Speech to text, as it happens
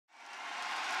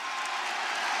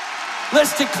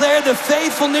Let's declare the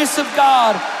faithfulness of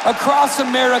God across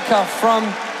America from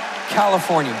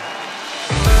California.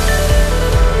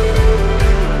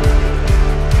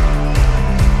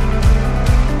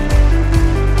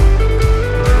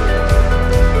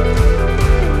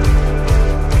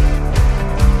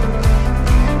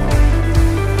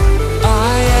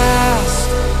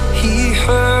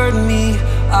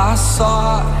 I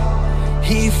sought,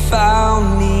 he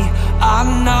found me. I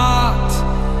knocked,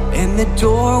 and the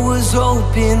door was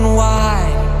open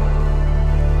wide.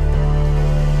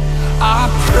 I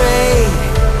prayed,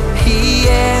 he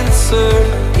answered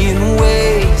in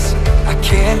ways I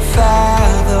can't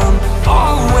fathom.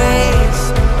 Always,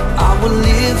 I will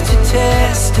live to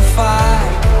testify.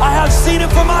 I have seen it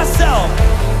for myself.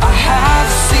 I have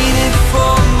seen it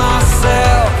for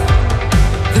myself.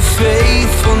 The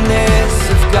faithfulness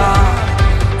of God.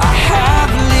 I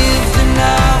have lived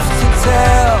enough to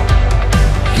tell.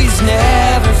 He's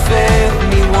never failed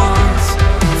me once.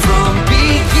 From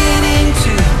beginning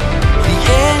to the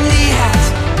end, he has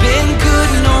been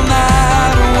good no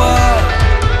matter what.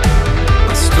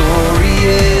 My story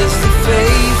is the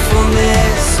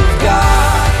faithfulness of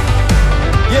God.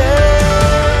 Yeah.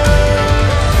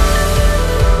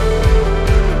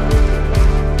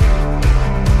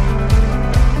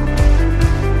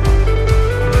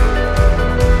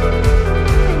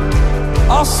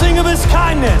 I'll sing of his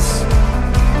kindness.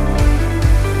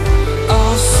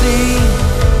 I'll sing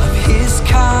of his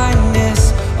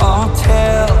kindness. I'll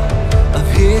tell of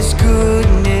his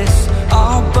goodness.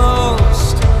 I'll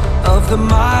boast of the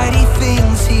mighty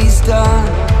things he's done.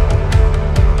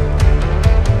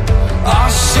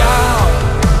 I'll shout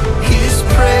his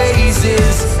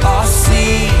praises. I'll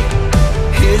sing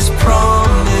his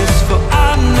promise. For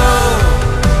I know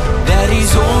that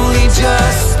he's only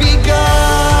just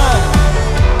begun.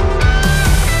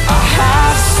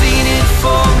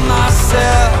 For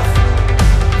myself,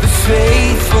 the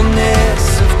faithfulness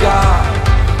of God.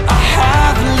 I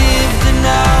have lived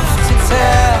enough to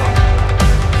tell.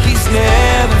 He's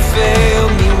never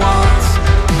failed me once.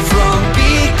 From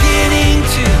beginning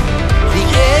to the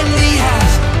end, he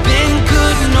has been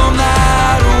good no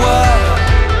matter what.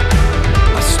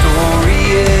 My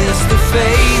story is the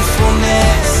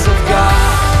faithfulness of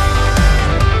God.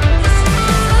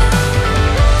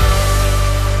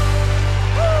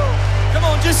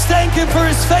 Just thank him for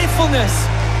his faithfulness.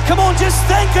 Come on, just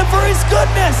thank him for his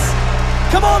goodness.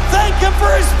 Come on, thank him for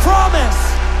his promise.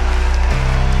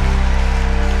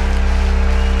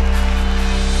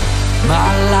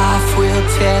 My life will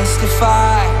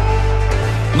testify.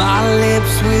 My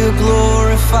lips will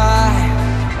glorify.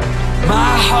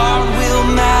 My heart will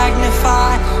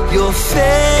magnify your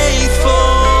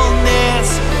faithfulness,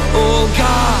 oh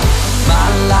God. My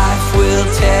life will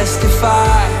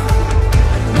testify.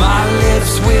 My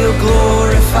lips will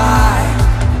glorify.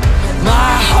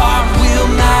 My heart will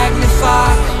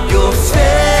magnify your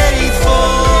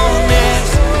faithfulness,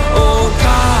 oh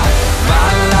God.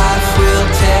 My life will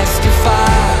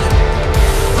testify.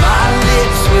 My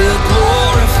lips will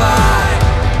glorify.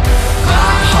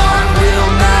 My heart will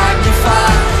magnify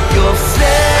your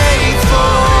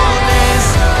faithfulness,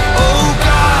 oh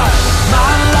God.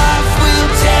 My life will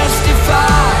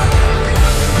testify.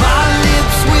 My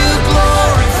lips will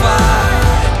glorify.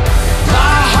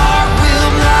 My heart will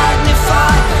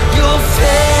magnify your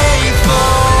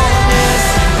faithfulness,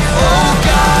 oh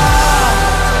God.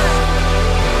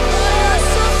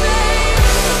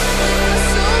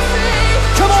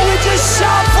 Come on, we just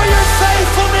shout for your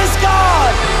faithfulness,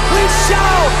 God. We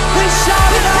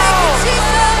shout it out.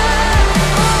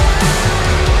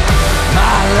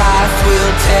 My life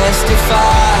will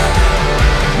testify.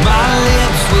 My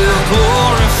lips will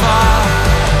glorify.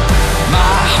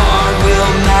 My heart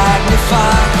will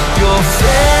magnify your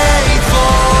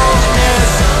faithfulness,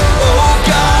 oh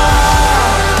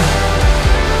God.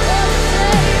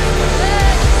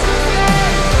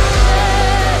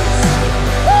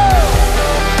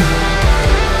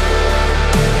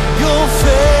 Your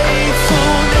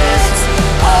faithfulness,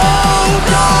 oh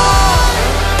God.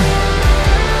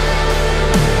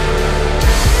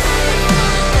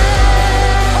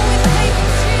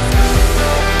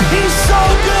 He's so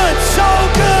good, so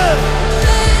good.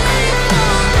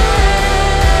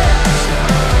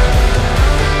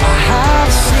 I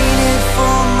have seen it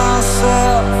for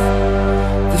myself,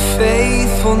 the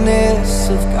faithfulness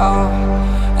of God.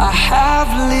 I have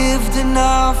lived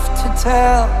enough to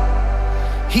tell.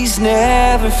 He's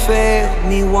never failed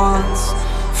me once.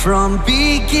 From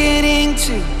beginning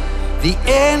to the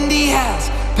end, he has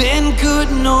been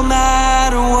good no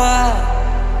matter what.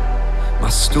 My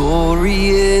story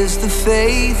is the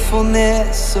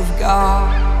faithfulness of God.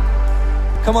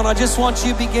 Come on, I just want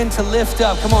you to begin to lift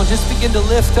up. Come on, just begin to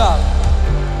lift up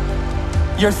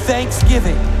your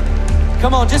thanksgiving.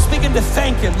 Come on, just begin to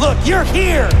thank Him. Look, you're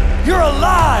here. You're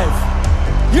alive.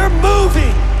 You're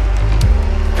moving.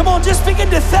 Come on, just begin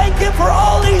to thank Him for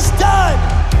all He's done.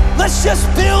 Let's just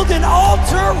build an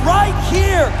altar right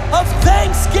here of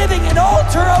thanksgiving, an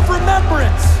altar of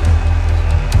remembrance.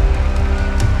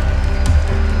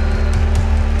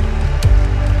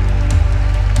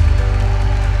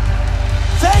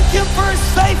 Thank Him for His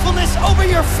faithfulness over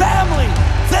your family.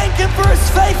 Thank Him for His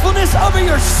faithfulness over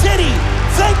your city.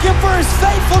 Thank Him for His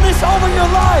faithfulness over your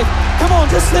life. Come on,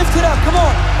 just lift it up. Come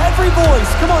on, every voice.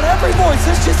 Come on, every voice.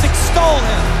 Let's just extol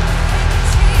Him.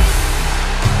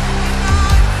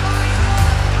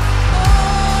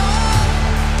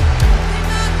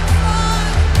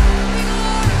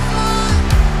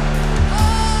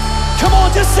 Come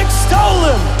on, just extol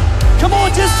Him. Come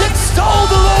on, just extol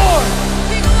the Lord.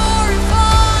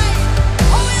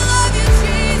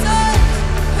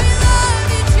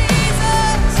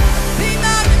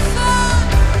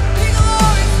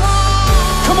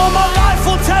 My life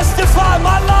will testify,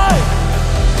 my life.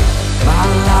 My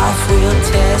life will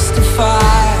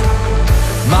testify.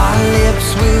 My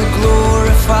lips will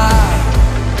glorify.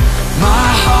 My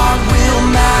heart will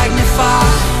magnify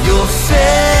your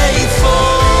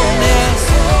faithfulness,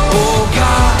 oh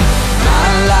God. My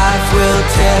life will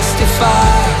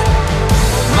testify.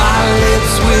 My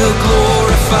lips will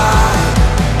glorify.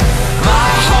 My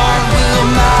heart will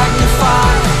magnify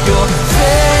your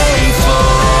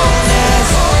faithfulness,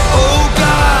 oh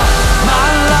God. My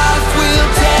life will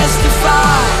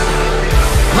testify.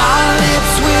 My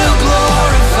lips will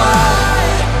glorify.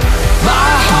 My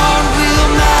heart will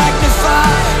magnify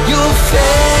your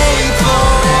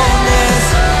faithfulness,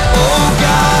 oh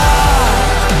God.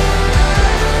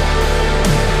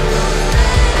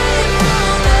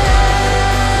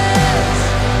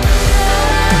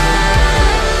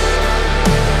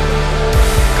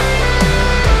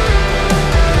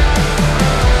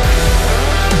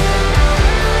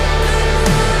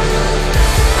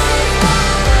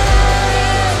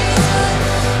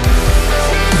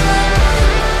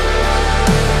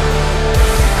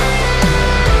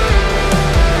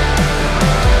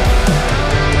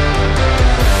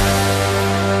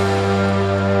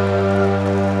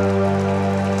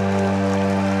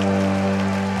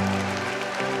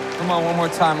 One more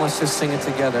time, let's just sing it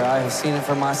together. I have seen it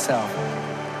for myself.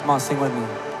 Come on, sing with me.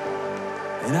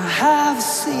 And I have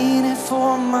seen it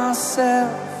for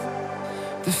myself,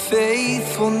 the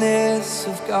faithfulness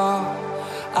of God.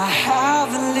 I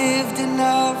haven't lived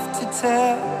enough to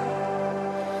tell.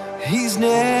 He's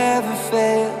never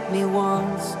failed me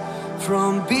once.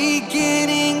 From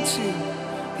beginning to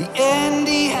the end,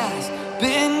 He has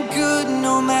been good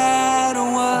no matter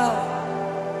what.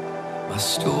 My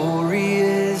story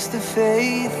is the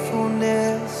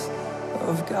faithfulness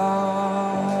of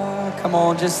God. Come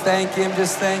on, just thank Him,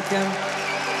 just thank Him.